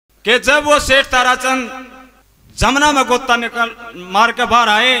कि जब वो सेठ ताराचंद जमुना में गोता निकल मार के बाहर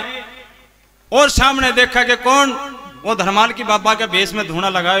आए और सामने देखा कि कौन, वो धर्माल की बाबा के भेष में धूना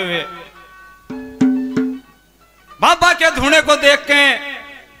लगाए हुए। बाबा के धूने को देख के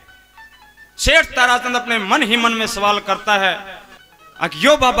सेठ ताराचंद अपने मन ही मन में सवाल करता है,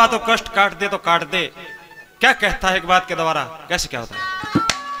 यो बाबा तो कष्ट काट दे तो काट दे। क्या कहता है एक बात के द्वारा, कैसे क्या होता है?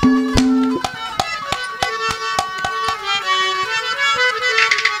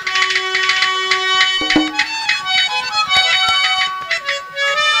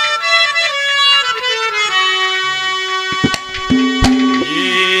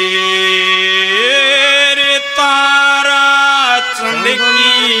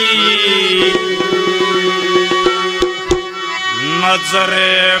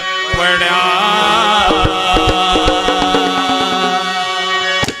 नजरे पड़ा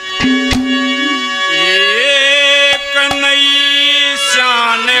एक नई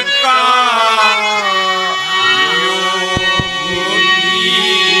शान का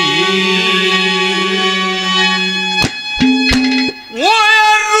वो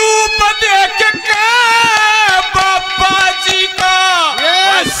रूप देख के बाबा जी का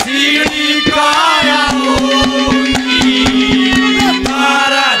सीढ़ी काया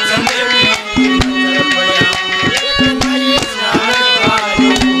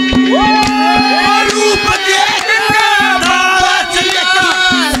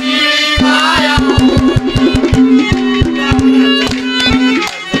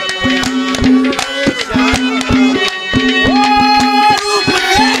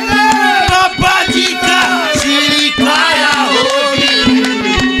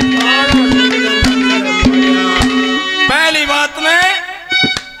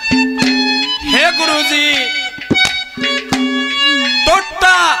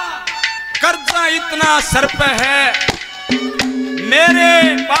इतना सर पे है,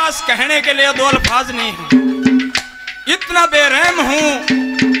 मेरे पास कहने के लिए दो अल्फाज नहीं है। इतना बेरहम हूं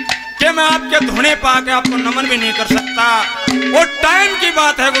कि मैं आपके धुने पा के आपको नमन भी नहीं कर सकता। वो टाइम की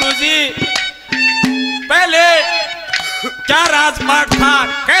बात है गुरुजी, पहले क्या राजपाट था,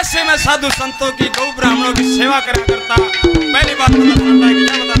 कैसे मैं साधु संतों की, गौ ब्राह्मणों की सेवा करा करता। पहली बात बताता है,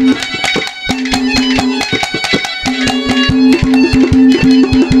 क्या बताता है?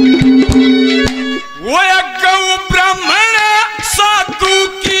 वो गौ ब्राह्मण साधु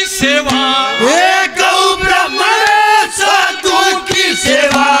की सेवा, गौ ब्राह्मण साधु की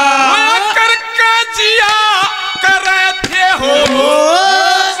सेवा करके जिया करे थे हो,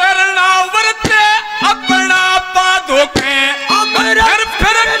 शरणावर्ते अपना पादों के घर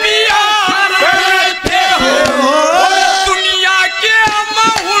फिर पिया करे थे हो। दुनिया के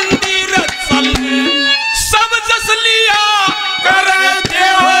महुंडी रसल सब जस लिया करे थे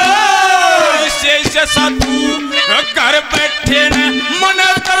हो। साधु घर बैठे ने मन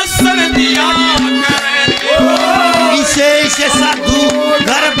दर्शन दिया करे थे हो। विशेष साधु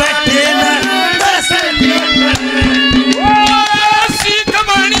घर बैठे ने दर्शन दिया करे हो। सीख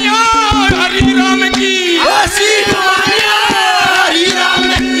बनिया हरि राम की, सीख बनिया हरि राम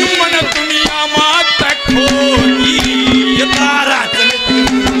की, मन दुनिया मात खोगी ये तारा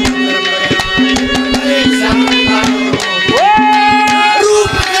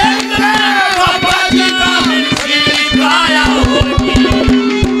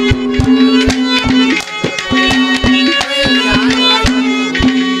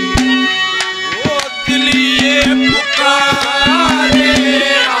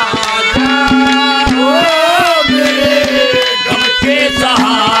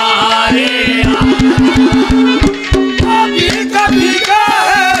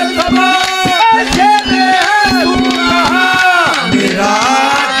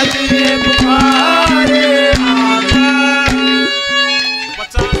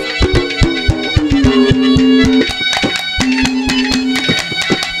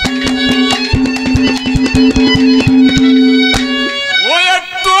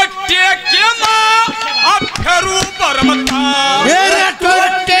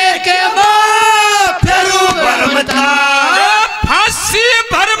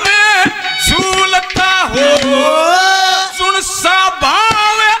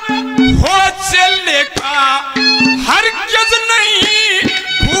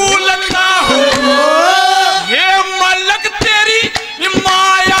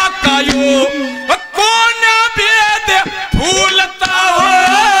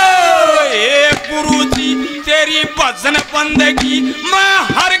बंदगी मैं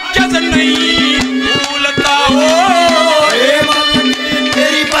हर गज नहीं भूलता हो।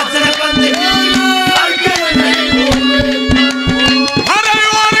 तेरी भजन बंदगी हर गज नहीं भूलता। हर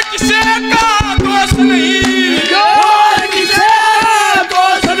और किसे का दोष नहीं, और किसे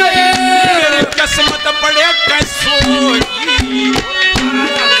दोष नहीं।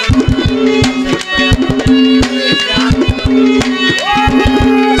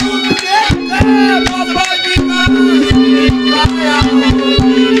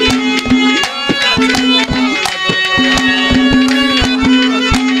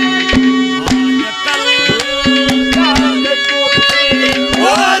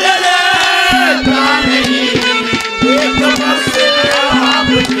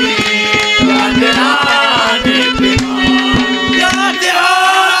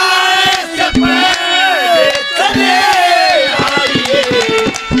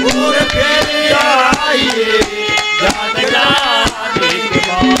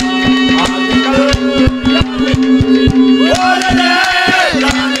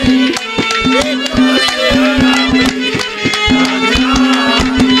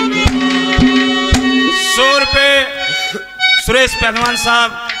 सुरेश पहलवान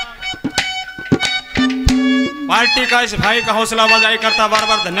साहब पार्टी का इस भाई का हौसला अफजाई करता बार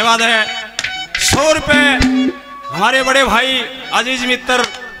बार धन्यवाद है। 100 रुपए हमारे बड़े भाई अजीज मित्र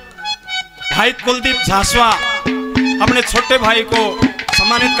भाई कुलदीप झांसवा अपने छोटे भाई को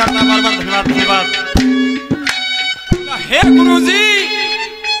सम्मानित करता बार बार धन्यवाद धन्यवाद। हे गुरुजी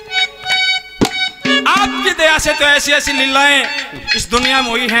आपकी दया से तो ऐसी ऐसी लीलाएं इस दुनिया में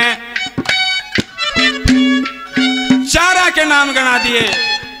हुई हैं। चारा के नाम गणा दिए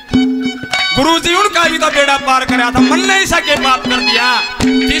गुरुजी, उनका भी तो बेड़ा पार कराया था, मन नहीं सके बात कर दिया।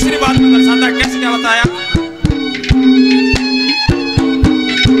 तीसरी बात में दर्शाता कैसे क्या बताया।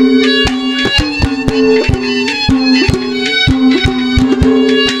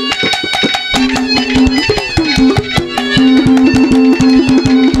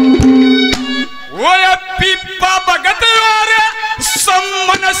 वो पीपा भगत वाले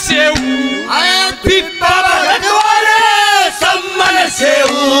सम्मन से पीपा भगत वाले सम्मन से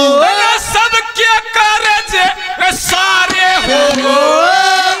सब क्या कारज सारे हो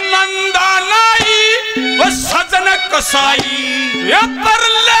नंदा नाई वो सजन कसाई ये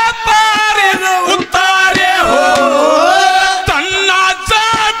परले पार उतारे हो तन्ना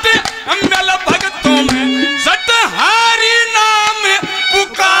जाट मिल भगतों में सटहारी नाम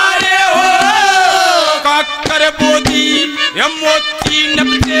पुकारे हो काकर बोदी ये मोती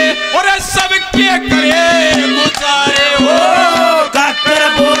नपजे और सबके करे गुजारे हो काकर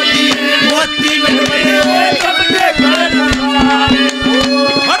बोली मोती नपजे सबके करे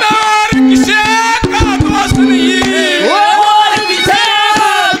और किसे का दोस्त नहीं और किसे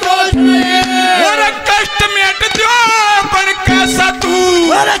का दोस्त नहीं और कष्ट मिट जो बन कैसा तू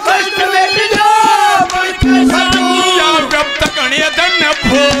और कष्ट में